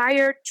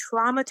entire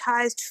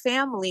traumatized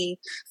family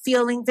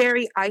feeling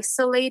very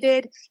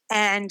isolated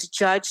and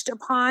judged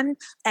upon.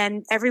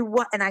 And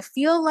I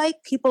feel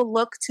like people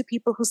look to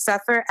people who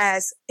suffer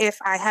as if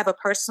I have a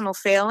personal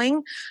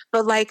failing,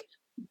 but like,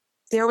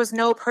 there was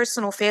no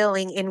personal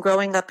failing in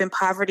growing up in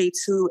poverty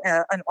to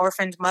an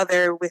orphaned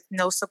mother with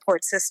no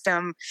support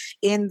system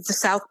in the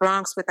South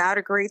Bronx without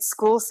a great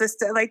school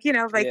system. Like, you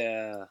know, like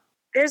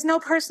there's no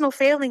personal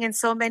failing in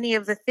so many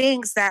of the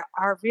things that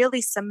are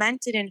really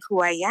cemented in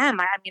who I am.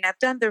 I mean, I've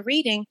done the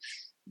reading,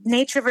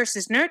 nature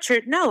versus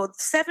nurture. No,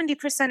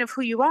 70% of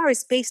who you are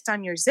is based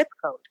on your zip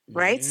code,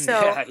 right?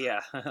 So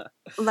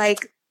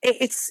like,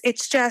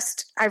 it's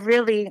just, I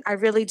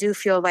really do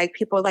feel like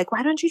people are like,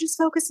 why don't you just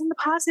focus on the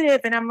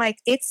positive? And I'm like,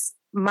 it's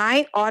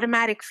my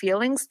automatic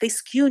feelings. They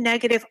skew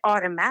negative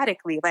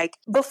automatically. Like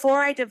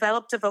before I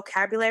developed a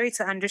vocabulary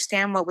to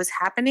understand what was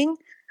happening,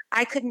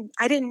 I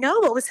didn't know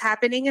what was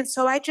happening. And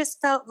so I just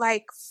felt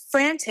like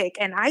frantic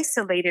and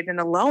isolated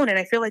and alone. And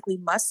I feel like we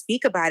must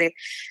speak about it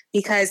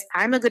because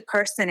I'm a good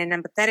person, an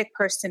empathetic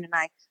person, and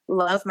I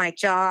love my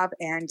job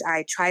and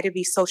I try to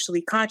be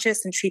socially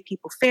conscious and treat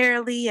people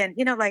fairly and,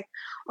 you know, like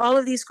all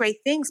of these great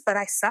things, but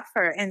I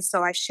suffer. And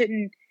so I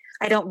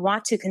don't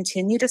want to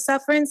continue to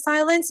suffer in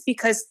silence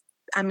because,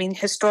 I mean,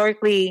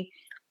 historically,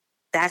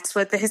 that's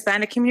what the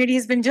Hispanic community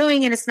has been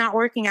doing, and it's not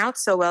working out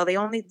so well.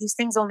 These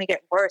things only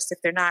get worse if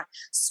they're not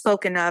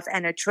spoken of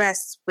and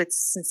addressed with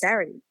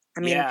sincerity. I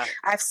mean,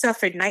 I've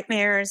suffered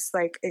nightmares.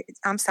 Like,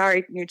 I'm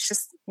sorry, it's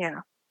just, you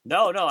know.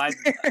 No,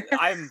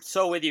 I'm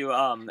so with you.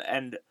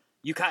 And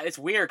it's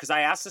weird because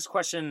I asked this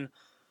question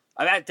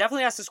I mean, I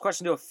definitely asked this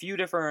question to a few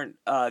different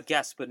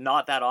guests, but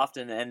not that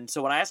often. And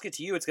so when I ask it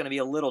to you, it's going to be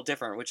a little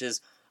different, which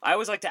is I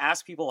always like to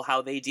ask people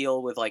how they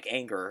deal with like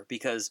anger,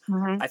 because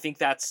Mm-hmm. I think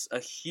that's a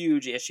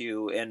huge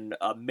issue in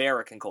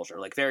American culture,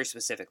 like very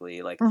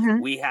specifically. Like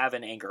Mm-hmm. we have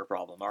an anger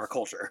problem, our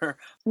culture.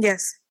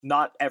 Yes.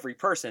 Not every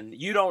person.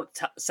 You don't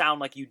sound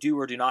like you do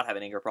or do not have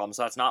an anger problem,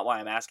 so that's not why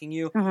I'm asking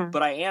you. Mm-hmm.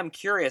 But I am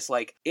curious,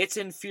 like, it's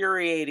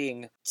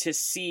infuriating to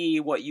see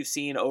what you've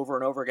seen over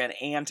and over again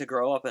and to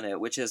grow up in it,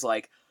 which is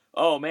like,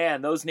 oh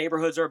man, those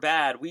neighborhoods are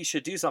bad. We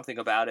should do something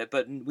about it,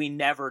 but we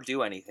never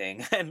do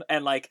anything.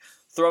 And like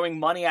throwing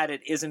money at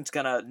it isn't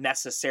going to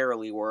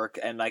necessarily work.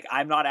 And like,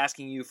 I'm not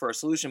asking you for a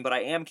solution, but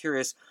I am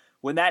curious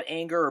when that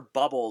anger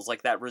bubbles,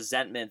 like that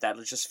resentment,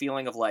 that just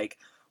feeling of like,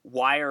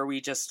 why are we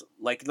just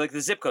like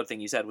the zip code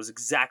thing you said was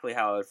exactly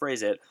how I would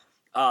phrase it.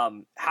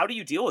 How do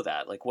you deal with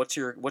that? Like, what's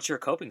your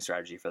coping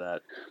strategy for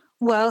that?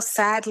 Well,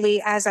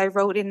 sadly, as I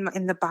wrote in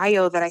the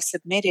bio that I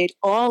submitted,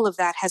 all of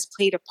that has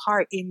played a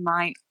part in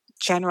my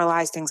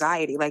generalized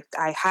anxiety. Like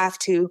I have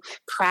to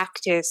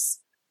practice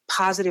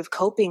positive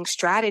coping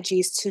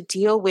strategies to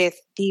deal with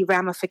the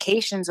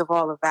ramifications of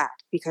all of that,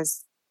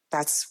 because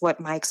that's what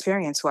my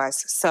experience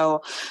was.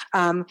 So,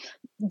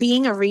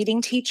 being a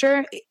reading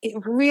teacher,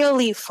 it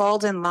really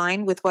falls in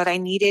line with what I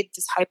needed,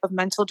 this type of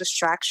mental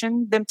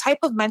distraction, the type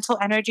of mental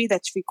energy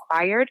that's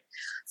required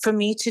for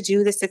me to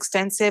do this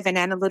extensive and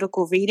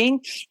analytical reading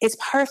is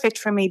perfect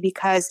for me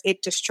because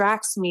it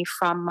distracts me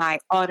from my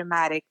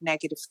automatic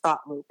negative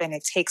thought loop and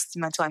it takes the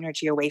mental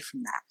energy away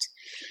from that.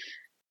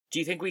 Do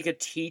you think we could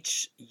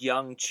teach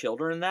young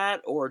children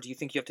that, or do you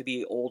think you have to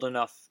be old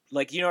enough?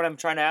 Like, you know what I'm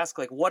trying to ask?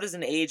 Like, what is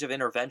an age of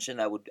intervention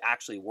that would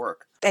actually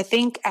work? I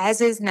think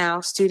as is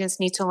now, students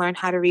need to learn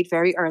how to read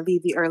very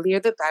early. The earlier,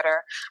 the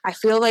better. I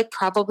feel like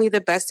probably the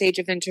best age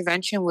of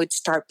intervention would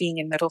start being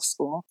in middle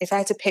school. If I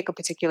had to pick a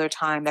particular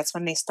time, that's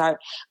when they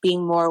start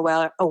being more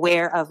well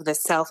aware of the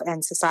self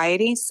and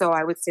society. So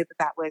I would say that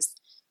that was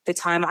the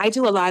time. I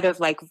do a lot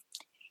of like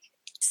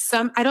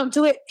I don't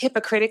do it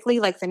hypocritically,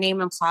 like the name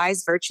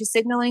implies, virtue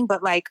signaling,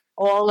 but like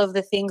all of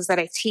the things that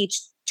I teach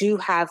do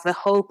have the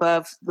hope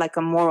of like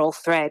a moral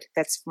thread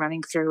that's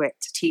running through it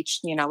to teach,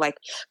 like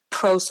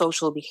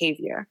pro-social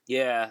behavior.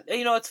 Yeah.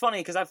 You know, it's funny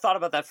because I've thought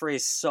about that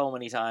phrase so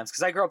many times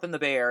because I grew up in the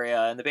Bay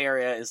Area, and the Bay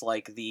Area is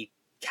like the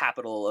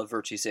capital of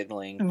virtue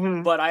signaling.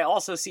 Mm-hmm. But I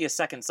also see a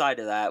second side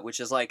to that, which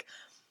is like,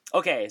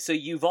 okay, so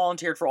you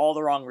volunteered for all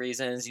the wrong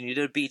reasons. You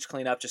needed a beach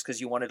cleanup just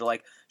because you wanted to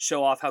like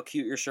show off how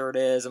cute your shirt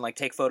is and like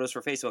take photos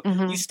for Facebook.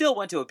 Mm-hmm. You still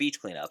went to a beach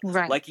cleanup.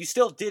 Right. Like you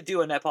still did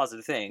do a net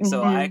positive thing.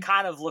 So I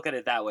kind of look at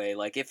it that way.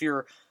 Like if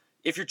you're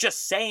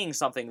just saying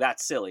something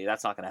that's silly,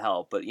 that's not going to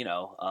help. But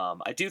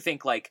I do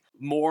think like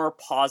more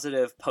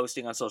positive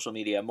posting on social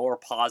media, more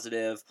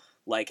positive,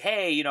 like,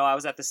 hey, I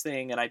was at this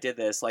thing and I did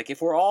this. Like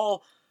if we're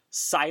all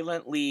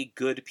silently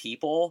good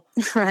people,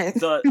 right?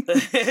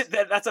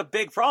 That's a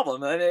big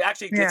problem, and it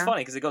actually gets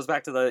funny because it goes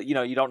back to the you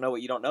don't know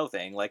what you don't know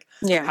thing. Like,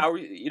 how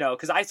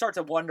because I start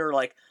to wonder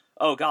like,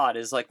 oh God,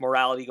 is like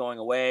morality going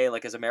away?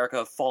 Like, is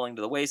America falling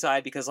to the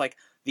wayside? Because like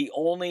the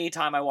only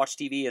time I watch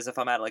TV is if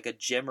I'm at like a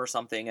gym or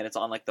something and it's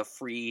on like the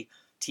free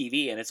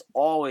TV, and it's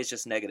always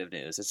just negative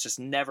news. It's just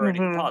never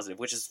anything positive,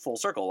 which is full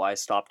circle why I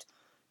stopped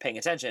paying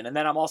attention. And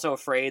then I'm also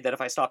afraid that if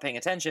I stop paying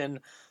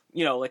attention,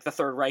 like the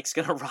Third Reich's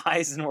going to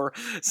rise, and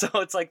so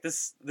it's like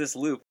this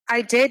loop.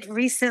 I did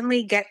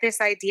recently get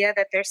this idea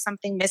that there's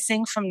something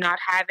missing from not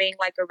having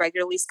like a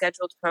regularly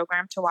scheduled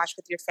program to watch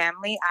with your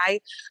family.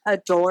 I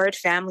adored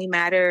Family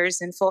Matters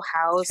and Full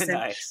House.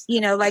 Nice.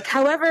 And, like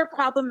however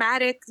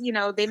problematic,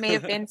 they may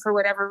have been for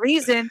whatever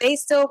reason, they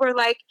still were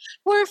like,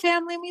 we're a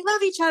family and we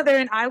love each other.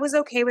 And I was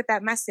okay with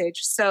that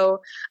message.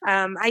 So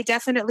I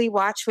definitely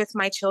watch with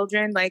my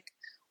children, like,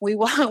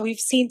 we've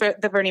seen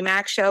the Bernie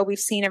Mac show. We've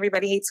seen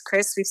Everybody Hates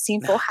Chris. We've seen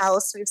Full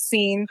House. We've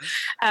seen,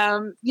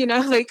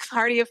 like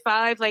Party of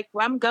Five. Like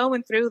I'm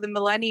going through the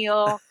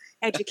millennial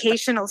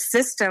educational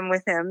system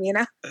with him.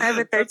 I have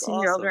a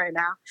 13-year-old right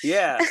now.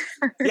 Yeah.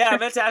 I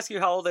meant to ask you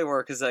how old they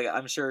were because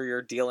I'm sure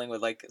you're dealing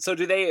with like. So are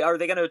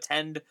they going to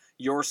attend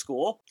your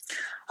school?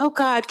 Oh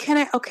God, can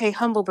I? Okay,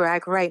 humble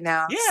brag right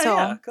now.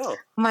 Yeah, go.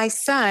 My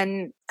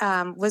son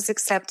was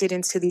accepted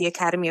into the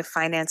Academy of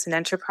Finance and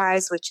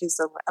Enterprise, which is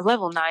a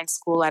level 9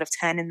 school out of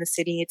 10 in the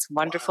city. It's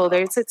wonderful.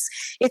 Wow.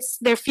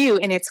 They're few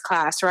in its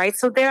class, right?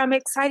 So I'm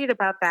excited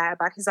about that,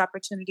 about his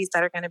opportunities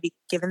that are going to be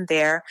given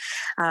there,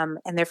 and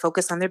they're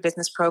focused on their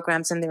business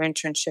programs and their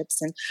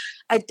internships.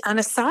 And on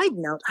a side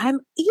note, I'm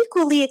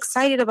equally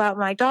excited about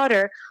my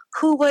daughter,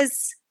 who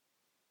was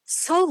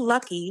so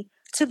lucky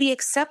to be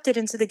accepted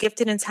into the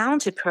Gifted and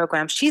Talented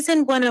program. She's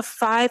in one of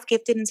 5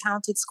 gifted and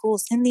talented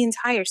schools in the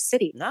entire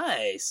city.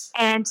 Nice.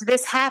 And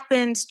this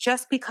happened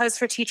just because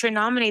her teacher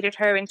nominated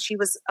her and she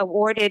was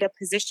awarded a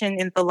position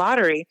in the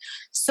lottery.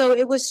 So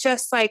it was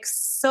just like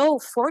so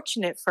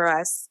fortunate for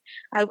us.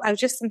 I'm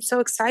so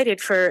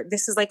excited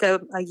this is like a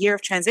year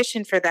of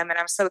transition for them, and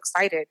I'm so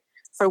excited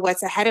for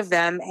what's ahead of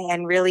them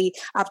and really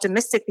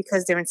optimistic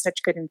because they're in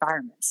such good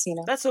environments,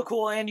 That's so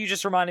cool. And you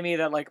just reminded me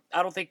that, like,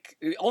 I don't think,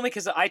 only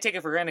because I take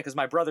it for granted because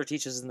my brother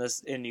teaches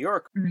in New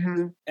York.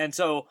 Mm-hmm. And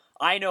so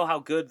I know how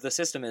good the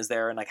system is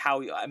there and like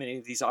how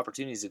these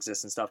opportunities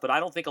exist and stuff, but I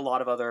don't think a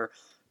lot of other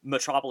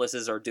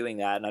metropolises are doing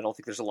that, and I don't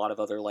think there's a lot of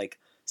other like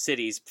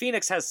cities.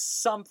 Phoenix has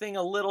something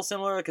a little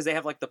similar because they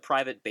have like the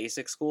private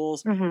basic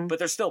schools, but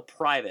they're still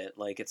private.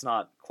 Like it's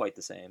not quite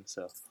the same.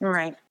 So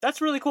right,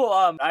 that's really cool.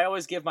 I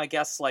always give my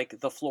guests like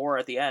the floor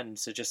at the end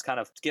to just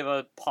kind of give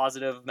a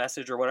positive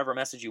message or whatever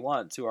message you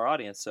want to our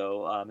audience.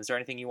 So is there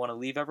anything you want to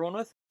leave everyone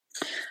with?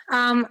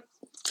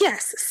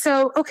 Yes.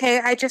 So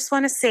okay, I just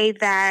want to say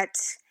that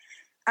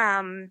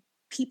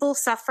people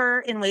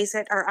suffer in ways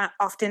that are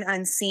often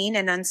unseen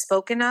and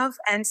unspoken of.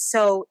 And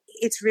so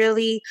it's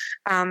really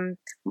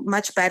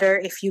much better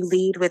if you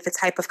lead with the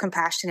type of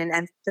compassion and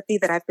empathy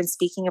that I've been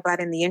speaking about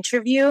in the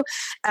interview.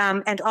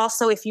 And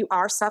also, if you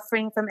are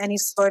suffering from any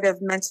sort of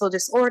mental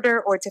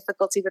disorder or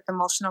difficulty with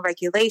emotional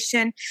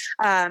regulation,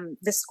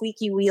 the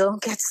squeaky wheel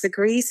gets the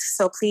grease.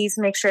 So please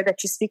make sure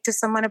that you speak to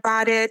someone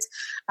about it.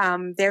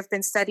 There have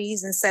been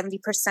studies, and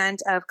 70%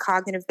 of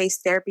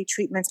cognitive-based therapy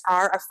treatments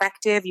are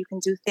effective. You can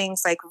do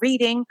things like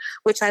reading,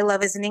 which I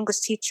love as an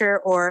English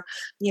teacher, or,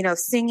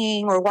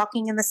 singing or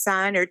walking in the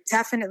sun, or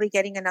definitely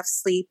getting enough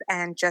sleep,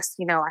 and just,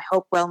 I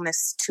hope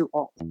wellness to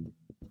all.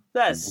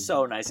 That is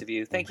so nice of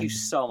you. Thank you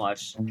so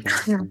much.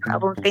 No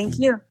problem. Thank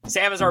you.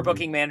 Sam is our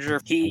booking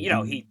manager.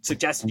 He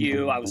suggested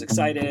you. I was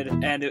excited,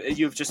 and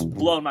you've just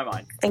blown my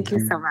mind. Thank you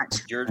so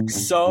much. You're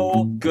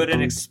so good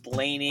at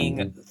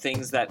explaining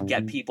things that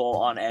get people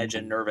on edge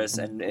and nervous,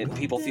 and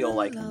people feel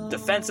like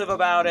defensive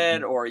about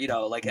it, or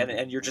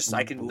and you're just.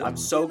 I'm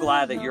so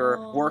glad that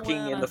you're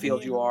working in the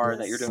field you are, and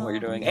that you're doing what you're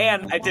doing.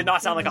 And it did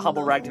not sound like a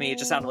humble brag to me. It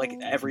just sounded like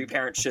every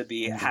parent should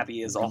be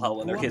happy as all hell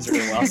when their kids are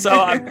doing well. So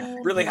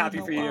I'm really happy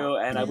for you,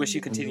 and I wish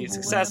you continued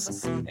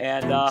success,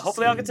 and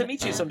hopefully I'll get to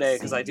meet you someday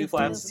because I do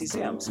fly out to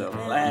CCM. So,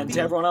 and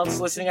to everyone else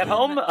listening at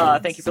home,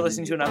 thank you for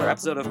listening to another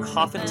episode of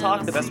Coffin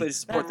Talk. The best way to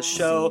support the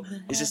show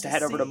is just to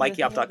head over to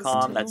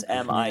mikeyop.com. That's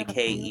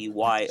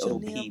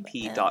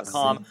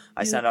MIKEYOPP.com.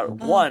 I send out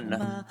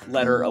one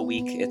letter a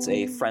week. It's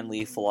a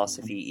friendly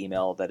philosophy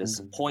email that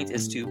is point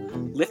is to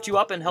lift you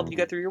up and help you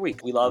get through your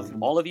week. We love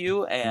all of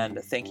you, and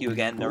thank you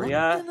again,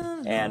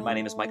 Nahreya. And my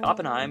name is Mike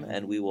Oppenheim,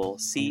 and we will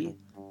see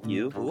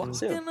you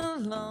soon.